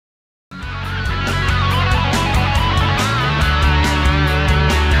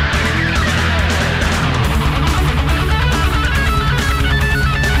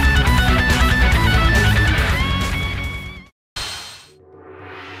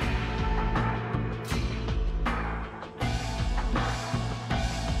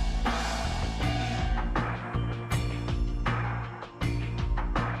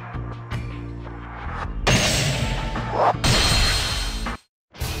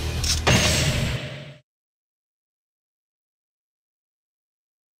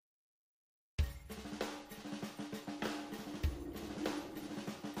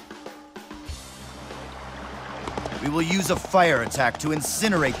will use a fire attack to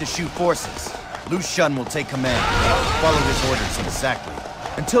incinerate the Shu forces. Lu Shun will take command. Follow his orders exactly.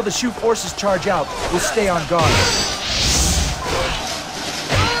 Until the Shu forces charge out, we'll stay on guard.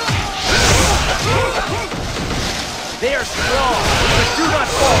 They are strong, but do not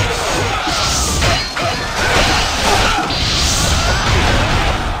fall.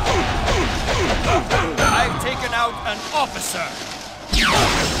 I've taken out an officer.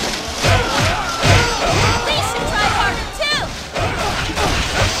 We should try harder too!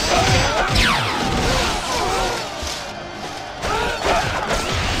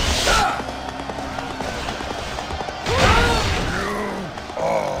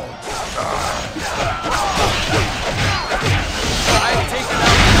 I've taken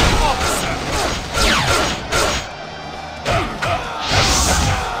out an officer.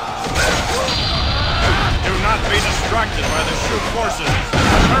 Do not be distracted by the Shu forces.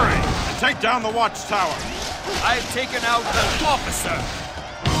 Hurry and take down the watchtower. I've taken out an officer.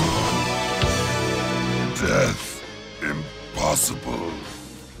 Death. Impossible.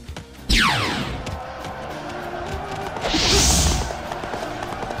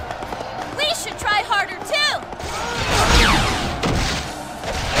 We should try harder too!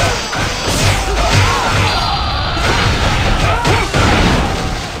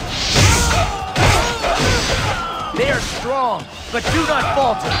 They are strong, but do not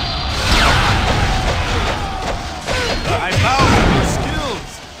falter. I bow to your skills.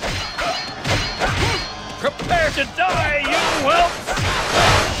 Prepare to die, you whelps!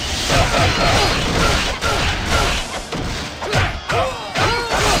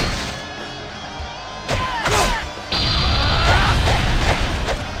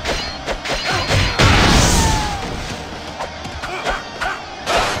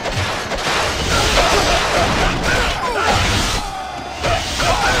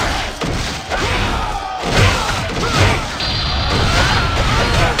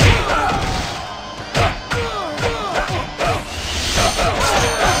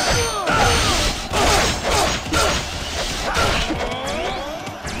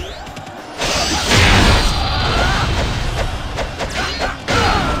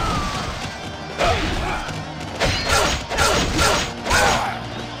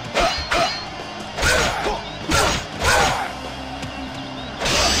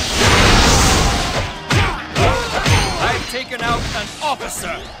 Taken out an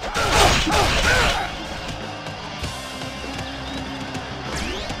officer.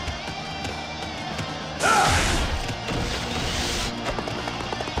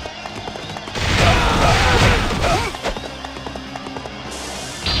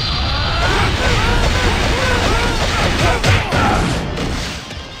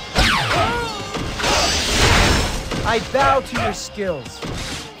 I bow to your skills.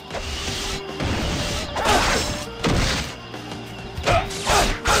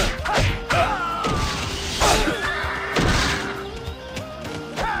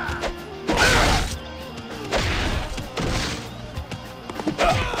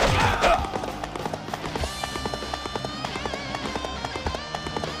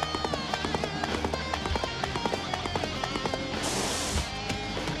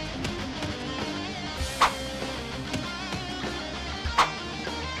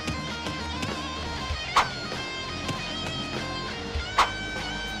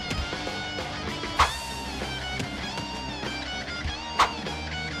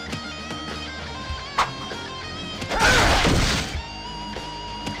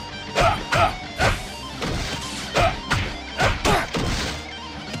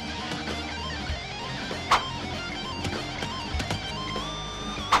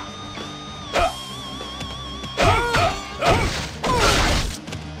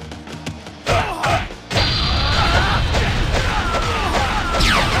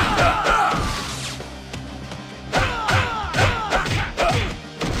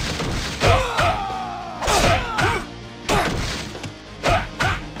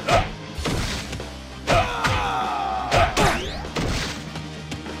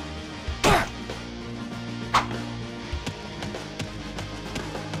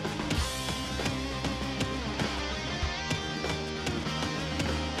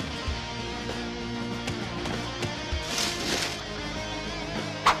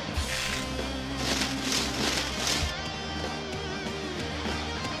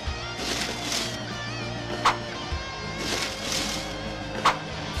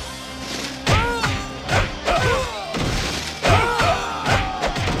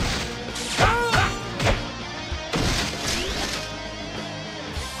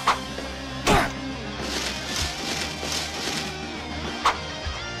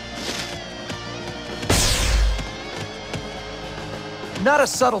 Not a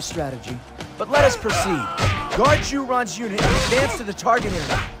subtle strategy, but let us proceed. Guard Juron's unit and advance to the target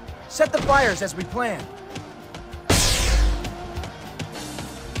area. Set the fires as we planned.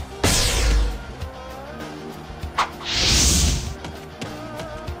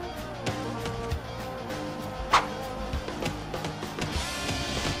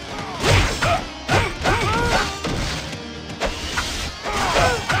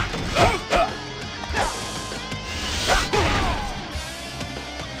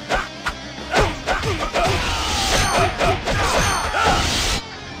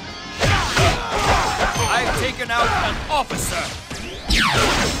 Out an officer!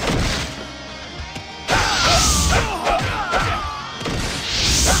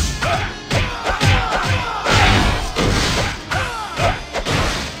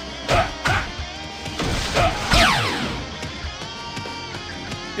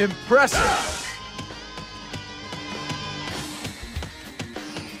 Impressive!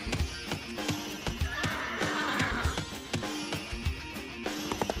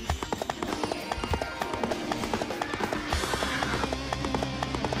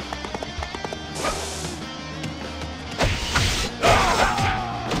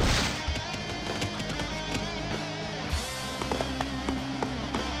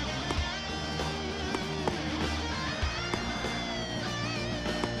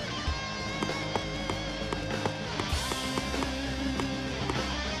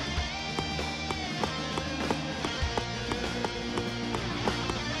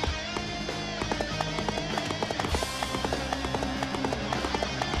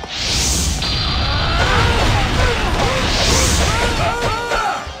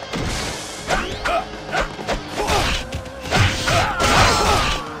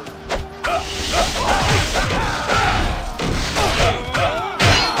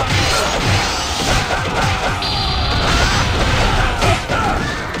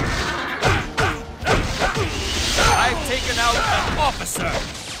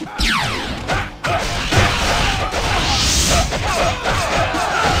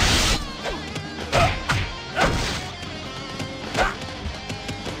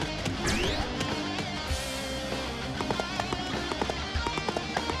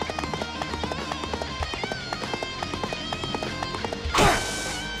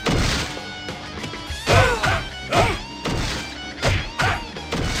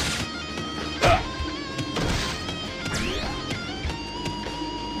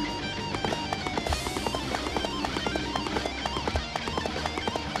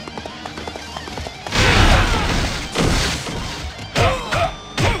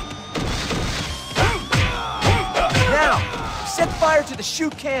 To the Shu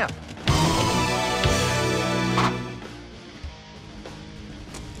camp.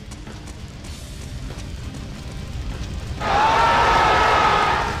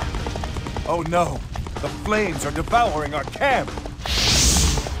 Oh no! The flames are devouring our camp!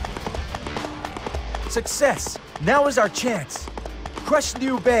 Success! Now is our chance. Crush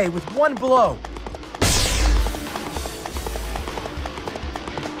Liu Bei with one blow.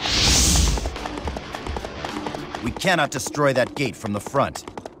 We cannot destroy that gate from the front.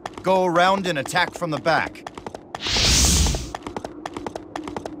 Go around and attack from the back.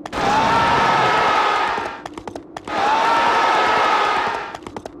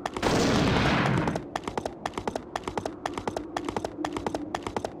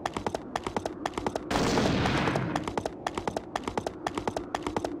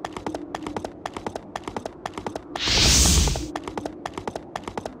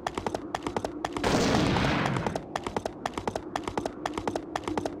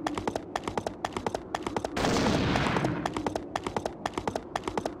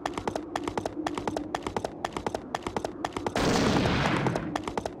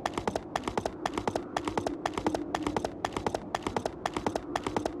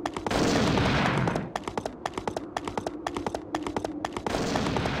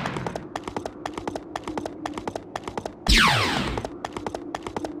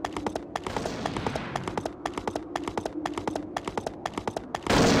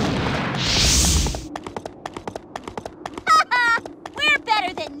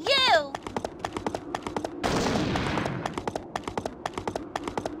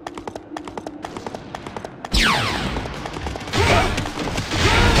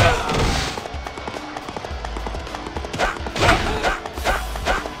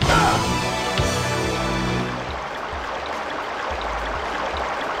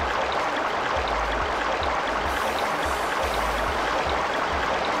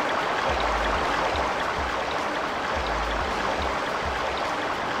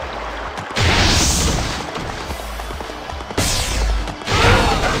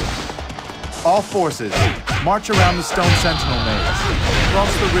 All forces, march around the Stone Sentinel maze,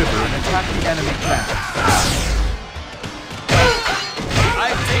 cross the river and attack the enemy camp.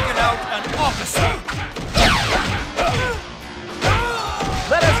 I've taken out an officer.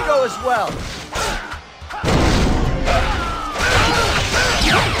 Let us go as well.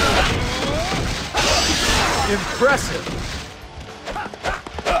 Impressive.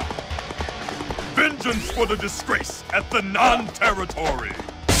 Vengeance for the disgrace at the non-territory.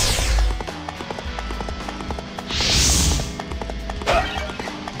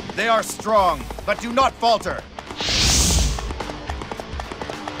 They are strong, but do not falter.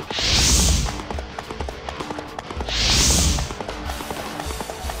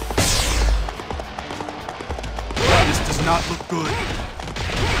 This does not look good.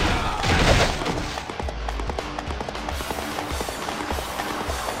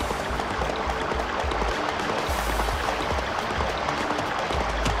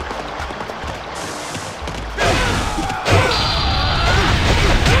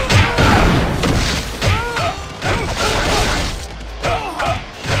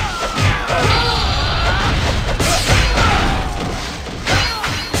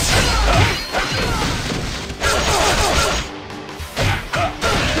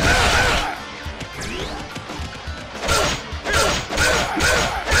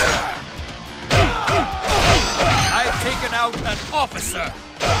 Officer!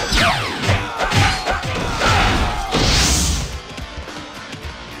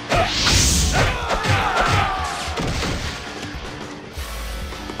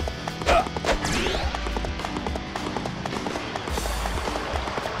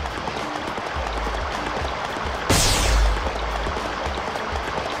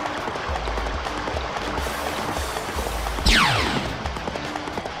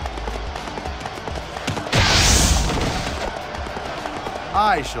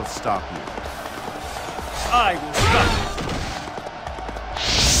 I shall stop you. I will stop.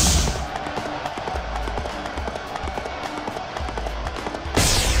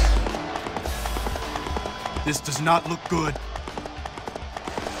 This does not look good.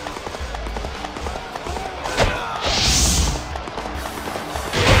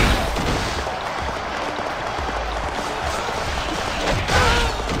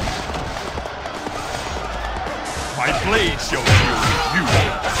 My blade shall deal with you.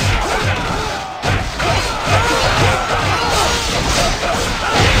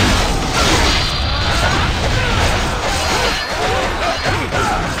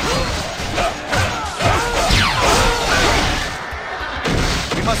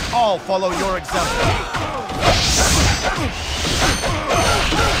 We must all follow your example.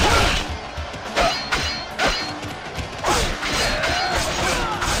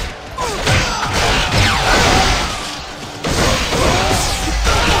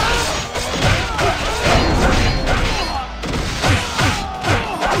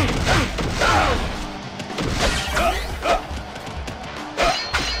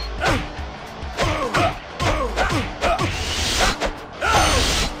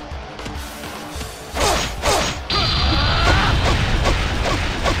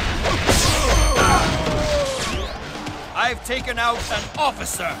 I've taken out an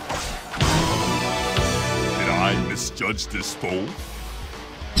officer! Did I misjudge this foe?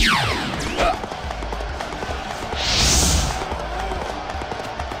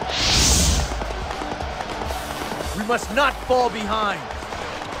 We must not fall behind.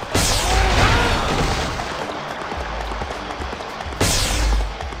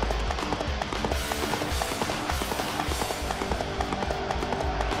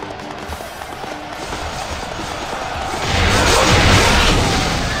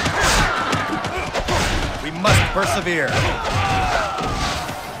 Persevere.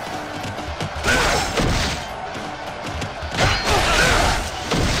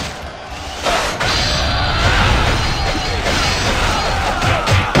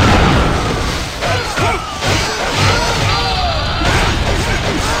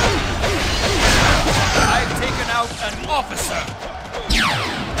 I've taken out an officer.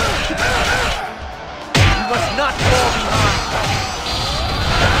 We must not fall behind.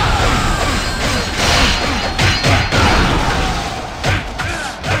 'Tis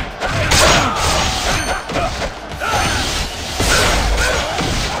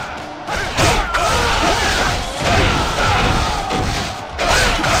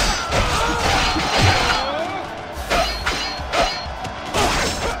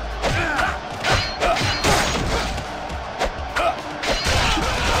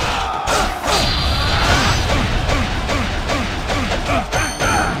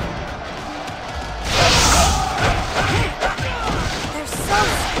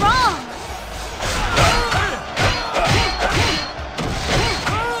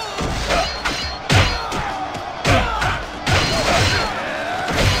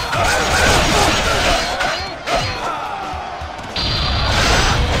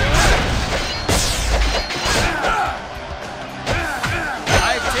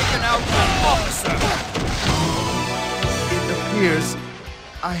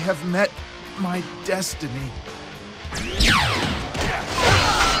I have met my destiny. We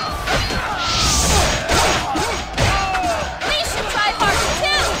should try harder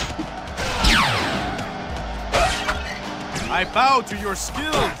too! I bow to your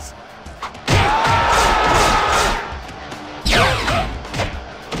skills!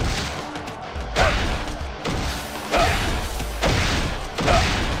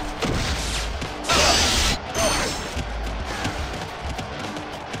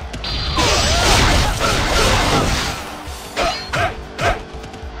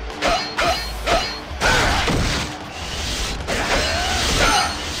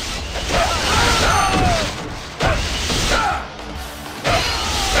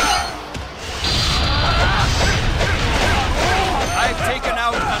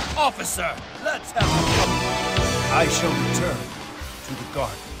 Officer, let's have a I shall return to the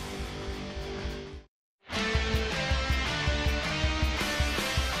garden.